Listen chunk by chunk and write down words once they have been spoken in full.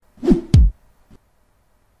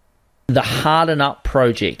the Harden Up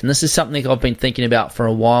project. And this is something I've been thinking about for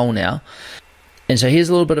a while now. And so here's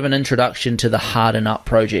a little bit of an introduction to the Harden Up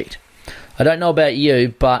project. I don't know about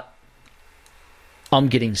you, but I'm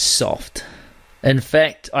getting soft. In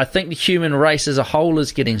fact, I think the human race as a whole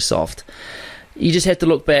is getting soft. You just have to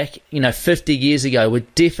look back, 50 years ago, we're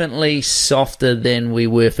definitely softer than we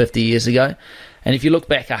were 50 years ago. And if you look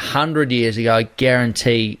back 100 years ago, I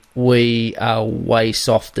guarantee we are way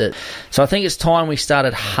softer. So I think it's time we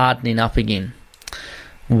started hardening up again.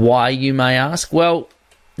 Why, you may ask? Well,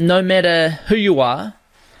 no matter who you are,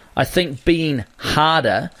 I think being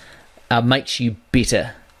harder makes you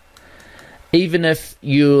better. Even if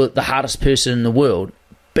you're the hardest person in the world,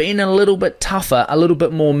 being a little bit tougher, a little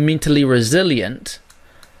bit more mentally resilient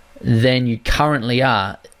than you currently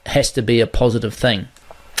are has to be a positive thing.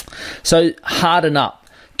 So, harden up.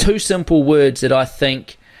 Two simple words that I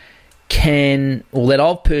think that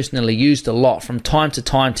I've personally used a lot from time to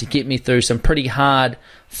time to get me through some pretty hard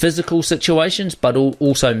physical situations, but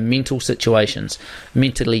also mental situations,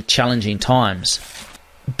 mentally challenging times.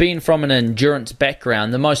 Being from an endurance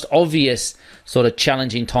background, the most obvious sort of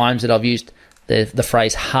challenging times that I've used the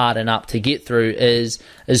phrase harden up to get through is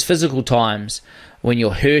physical times. When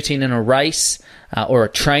you're hurting in a race or a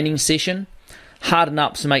training session, harden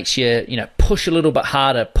up makes you, push a little bit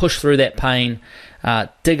harder, push through that pain,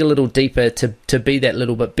 dig a little deeper to be that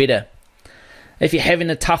little bit better. If you're having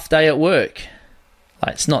a tough day at work,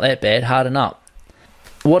 it's not that bad, harden up.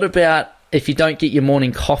 What about if you don't get your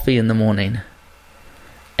morning coffee in the morning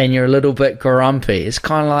and you're a little bit grumpy? It's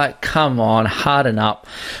kind of like, come on, harden up.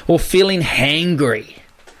 Or feeling hangry.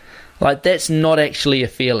 That's not actually a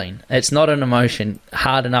feeling. It's not an emotion.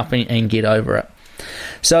 Harden up and get over it.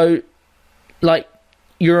 So,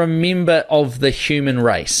 you're a member of the human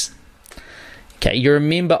race. Okay, you're a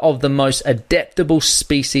member of the most adaptable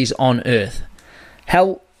species on Earth.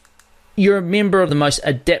 Hell, you're a member of the most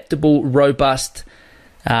adaptable, robust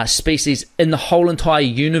species in the whole entire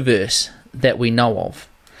universe that we know of.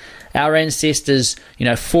 Our ancestors,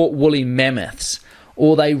 fought woolly mammoths,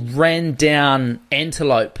 or they ran down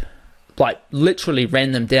antelope, literally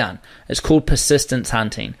ran them down. It's called persistence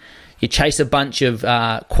hunting. You chase a bunch of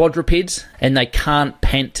quadrupeds and they can't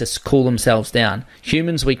pant to cool themselves down.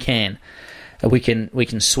 Humans, we can. We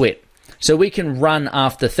can sweat. So we can run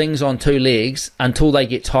after things on two legs until they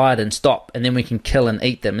get tired and stop, and then we can kill and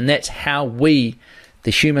eat them. And that's how we,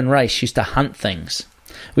 the human race, used to hunt things.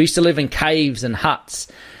 We used to live in caves and huts.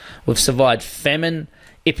 We've survived famine,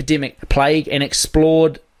 epidemic, plague, and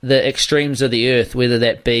explored the extremes of the earth, whether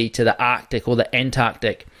that be to the Arctic or the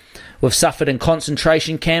Antarctic. We've suffered in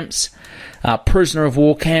concentration camps, prisoner of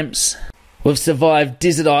war camps. We've survived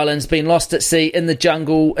desert islands, been lost at sea, in the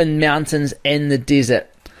jungle, in mountains, and the desert.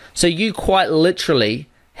 So you quite literally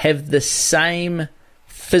have the same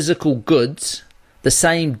physical goods, the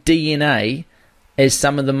same DNA as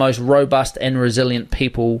some of the most robust and resilient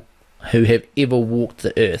people who have ever walked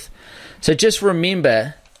the earth. So just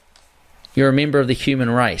remember, you're a member of the human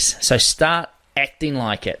race. So start acting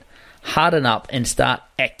like it. Harden up and start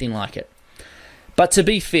acting like it. But to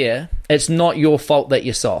be fair, it's not your fault that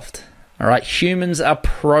you're soft. All right, humans are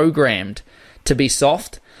programmed to be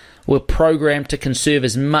soft. We're programmed to conserve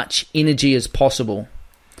as much energy as possible.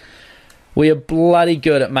 We are bloody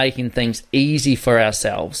good at making things easy for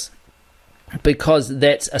ourselves because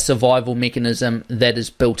that's a survival mechanism that is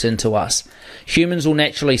built into us. Humans will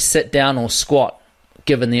naturally sit down or squat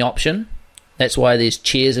given the option. That's why there's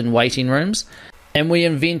chairs in waiting rooms. And we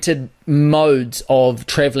invented modes of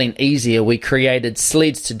traveling easier. We created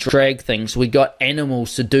sleds to drag things. We got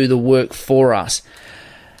animals to do the work for us.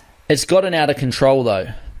 It's gotten out of control though.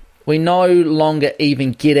 We no longer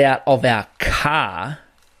even get out of our car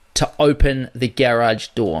to open the garage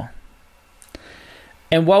door.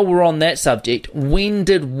 And while we're on that subject, when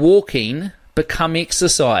did walking become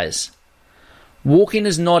exercise? Walking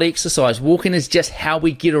is not exercise. Walking is just how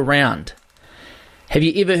we get around. Have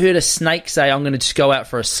you ever heard a snake say, I'm going to just go out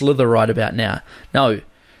for a slither right about now? No,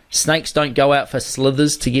 snakes don't go out for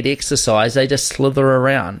slithers to get exercise. They just slither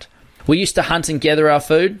around. We used to hunt and gather our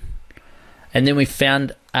food, and then we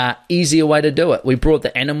found an easier way to do it. We brought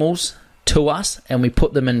the animals to us, and we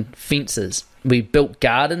put them in fences. We built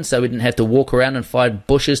gardens so we didn't have to walk around and find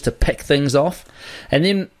bushes to pick things off. And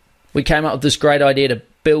then we came up with this great idea to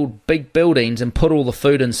build big buildings and put all the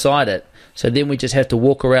food inside it. So then we just have to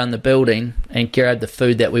walk around the building and grab the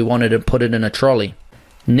food that we wanted and put it in a trolley.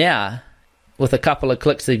 Now, with a couple of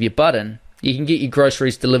clicks of your button, you can get your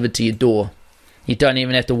groceries delivered to your door. You don't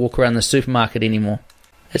even have to walk around the supermarket anymore.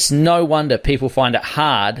 It's no wonder people find it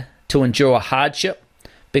hard to endure a hardship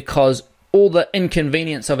because all the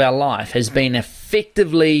inconvenience of our life has been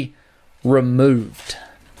effectively removed.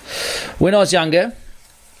 When I was younger,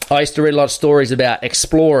 I used to read a lot of stories about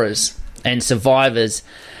explorers and survivors,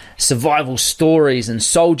 survival stories, and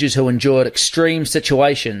soldiers who endured extreme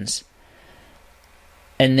situations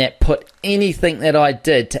and that put anything that I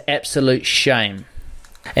did to absolute shame.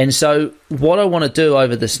 And so what I want to do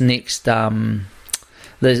over this next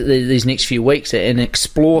these next few weeks and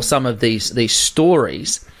explore some of these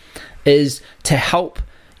stories is to help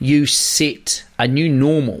you set a new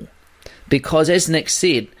normal, because as Nick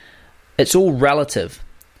said, it's all relative.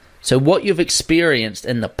 So what you've experienced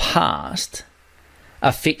in the past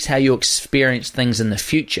affects how you experience things in the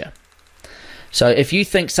future. So if you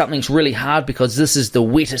think something's really hard because this is the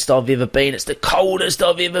wettest I've ever been, it's the coldest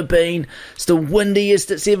I've ever been, it's the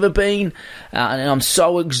windiest it's ever been, and I'm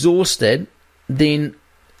so exhausted, then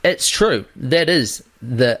it's true. That is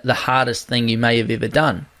the hardest thing you may have ever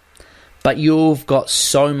done. But you've got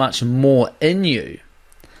so much more in you.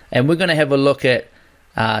 And we're going to have a look at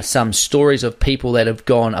some stories of people that have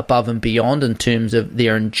gone above and beyond in terms of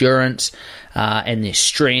their endurance and their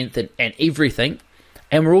strength and everything.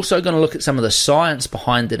 And we're also going to look at some of the science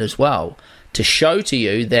behind it as well, to show to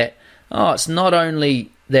you that, it's not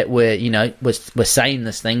only that we're saying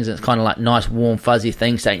these things, and it's kind of like nice, warm, fuzzy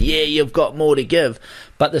things saying, yeah, you've got more to give.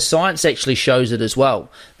 But the science actually shows it as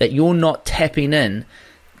well, that you're not tapping in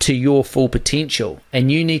to your full potential.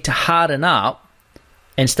 And you need to harden up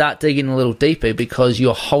and start digging a little deeper because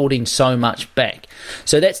you're holding so much back.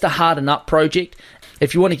 So that's the Harden Up project.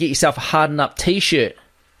 If you want to get yourself a Harden Up t-shirt,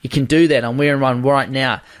 you can do that. I'm wearing one right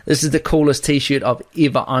now. This is the coolest t-shirt I've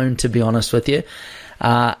ever owned, to be honest with you.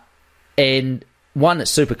 And one,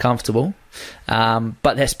 it's super comfortable, but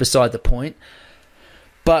that's beside the point.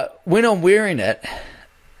 But when I'm wearing it,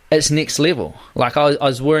 it's next level. Like I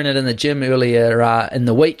was wearing it in the gym earlier in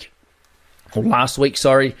the week, or last week,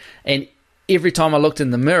 sorry, and every time I looked in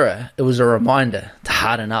the mirror, it was a reminder to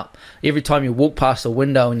harden up. Every time you walk past a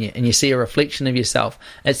window and you see a reflection of yourself,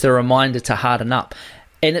 it's a reminder to harden up.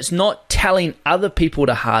 And it's not telling other people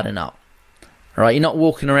to harden up, right? You're not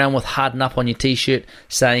walking around with harden up on your t-shirt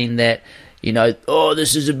saying that,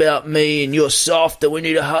 this is about me and you're soft and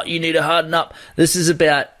you need to harden up. This is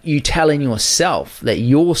about you telling yourself that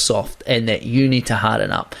you're soft and that you need to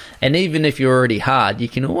harden up. And even if you're already hard, you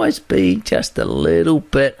can always be just a little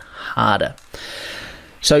bit harder.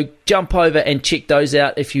 So jump over and check those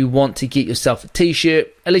out if you want to get yourself a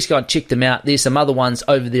t-shirt. At least go and check them out. There's some other ones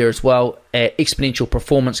over there as well at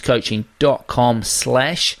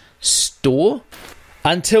exponentialperformancecoaching.com/store.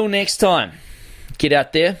 Until next time, get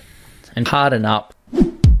out there and harden up.